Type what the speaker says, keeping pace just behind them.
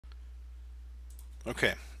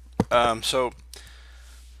Okay, so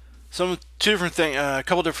a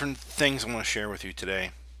couple different things I want to share with you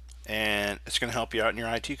today, and it's going to help you out in your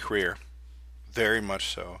IT career, very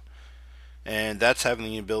much so. And that's having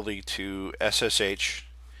the ability to SSH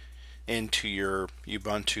into your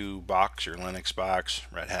Ubuntu box, your Linux box,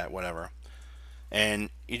 Red Hat, whatever.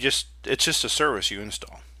 And it's just a service you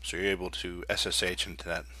install, so you're able to SSH into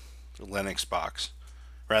that Linux box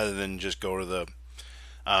rather than just go to the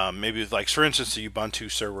maybe like for instance the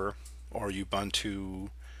Ubuntu server or Ubuntu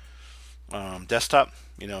desktop.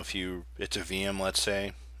 You know, if you it's a VM, let's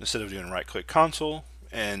say, instead of doing right-click console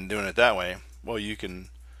and doing it that way, well, you can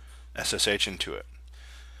SSH into it.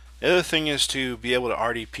 The other thing is to be able to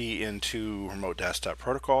RDP into remote desktop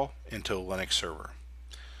protocol into a Linux server.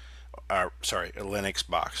 Sorry, a Linux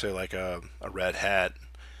box, so like a Red Hat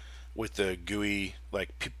with the GUI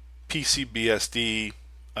like PCBSD,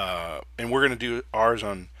 and we're going to do ours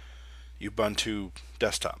on Ubuntu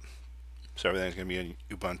desktop. So everything's going to be in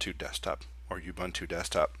Ubuntu desktop or Ubuntu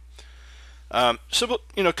desktop. So,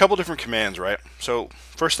 you know, a couple different commands, right? So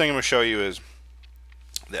first thing I'm going to show you is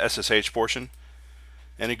the SSH portion.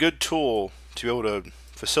 And a good tool to be able to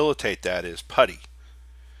facilitate that is PuTTY.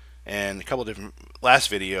 And a couple different, last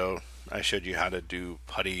video I showed you how to do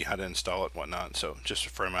PuTTY, how to install it, whatnot. So just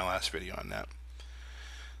refer to my last video on that.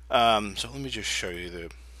 So let me just show you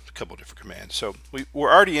the couple different commands. So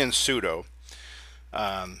we're already in sudo,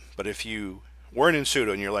 but if you weren't in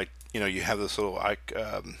sudo and you're like, you know, you have this little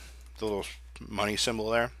the little money symbol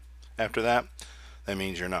there after that, that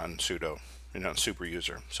means you're not in sudo, you're not in super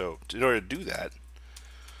user. So in order to do that,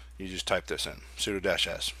 you just type this in,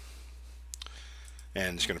 sudo-s,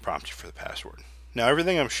 and it's going to prompt you for the password. Now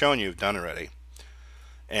everything I'm showing you, I've done already,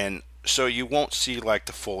 and so you won't see like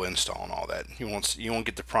the full install and all that. You won't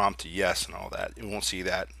get the prompt to yes and all that. You won't see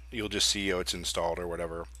that. You'll just see, oh, it's installed or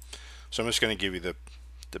whatever. So I'm just going to give you the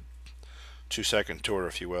 2-second tour,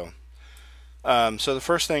 if you will. So the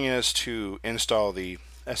first thing is to install the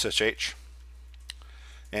SSH,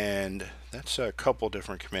 and that's a couple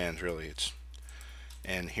different commands really.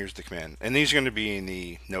 And here's the command, and these are going to be in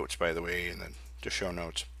the notes, by the way, in the show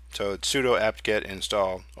notes. So it's sudo apt-get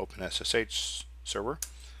install openssh-server.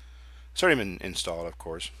 It's already been installed, of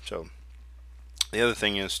course. So the other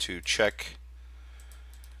thing is to check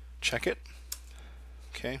it.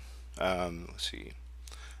 Okay. Let's see.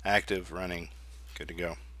 Active, running, good to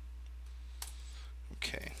go.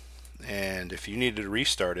 Okay. And if you needed to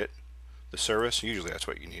restart it, the service, usually that's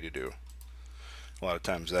what you need to do. A lot of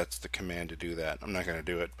times that's the command to do that. I'm not going to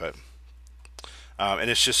do it, but and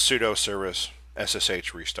it's just sudo service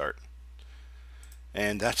SSH restart.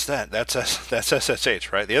 And that's that. That's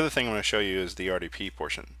SSH, right? The other thing I'm going to show you is the RDP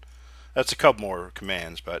portion. That's a couple more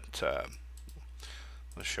commands, but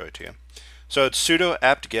let's show it to you. So it's sudo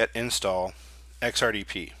apt-get install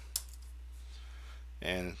xRDP.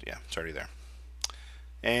 And yeah, it's already there.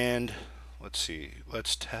 And let's see,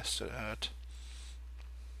 let's test it out.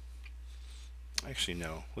 Actually,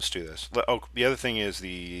 no, let's do this. Oh, the other thing is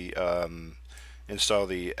the install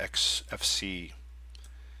the xfce4.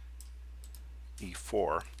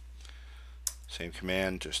 Same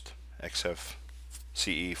command, just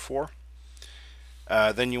xfce4.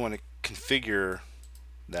 Then you want to configure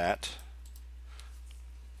that,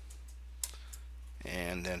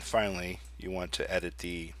 and then finally you want to edit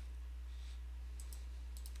the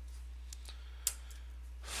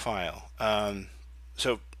file.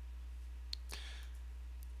 So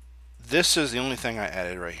this is the only thing I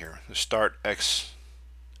added right here, the start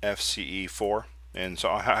xfce4. And so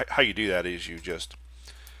how you do that is you just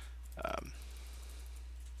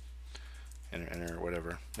enter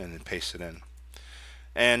whatever and then paste it in.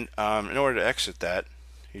 And in order to exit that,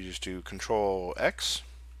 you just do Control X,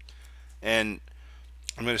 and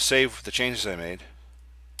I'm going to save the changes I made.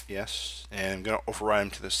 Yes, and I'm going to override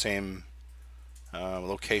them to the same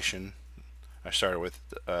location I started with,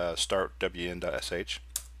 startwm.sh.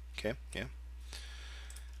 Okay, yeah.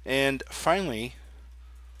 And finally,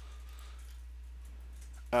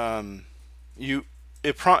 you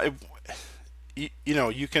know,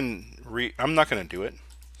 you can I'm not going to do it,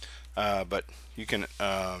 but you can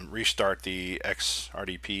restart the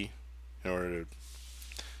xRDP in order to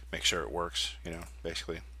make sure it works. You know,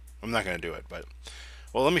 basically, I'm not going to do it, but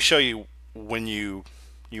well, let me show you when you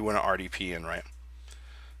want to RDP in, right?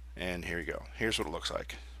 And here you go. Here's what it looks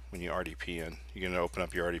like when you RDP in. You're going to open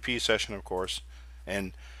up your RDP session, of course,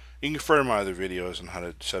 and you can refer to my other videos on how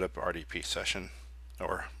to set up RDP session,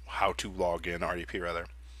 or how to log in RDP rather.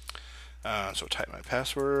 So type my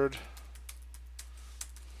password.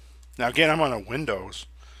 Now again, I'm on a Windows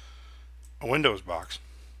box,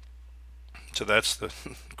 so that's the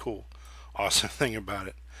cool. awesome thing about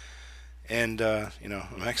it. And you know,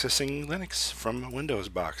 I'm accessing Linux from a Windows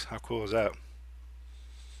box. How cool is that?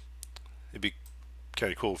 It'd be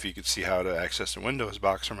kind of cool if you could see how to access a Windows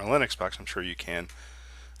box from a Linux box. I'm sure you can.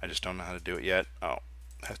 I just don't know how to do it yet. I'll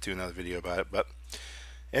have to do another video about it. But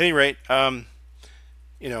at any rate,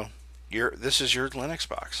 you know, this is your Linux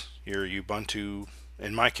box. Your Ubuntu,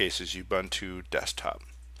 in my case, is Ubuntu desktop.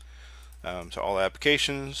 So all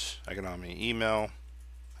applications, economy, email,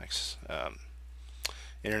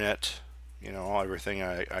 internet, you know, everything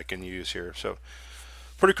I can use here. So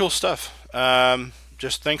pretty cool stuff.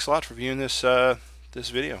 Just thanks a lot for viewing this this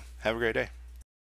video. Have a great day.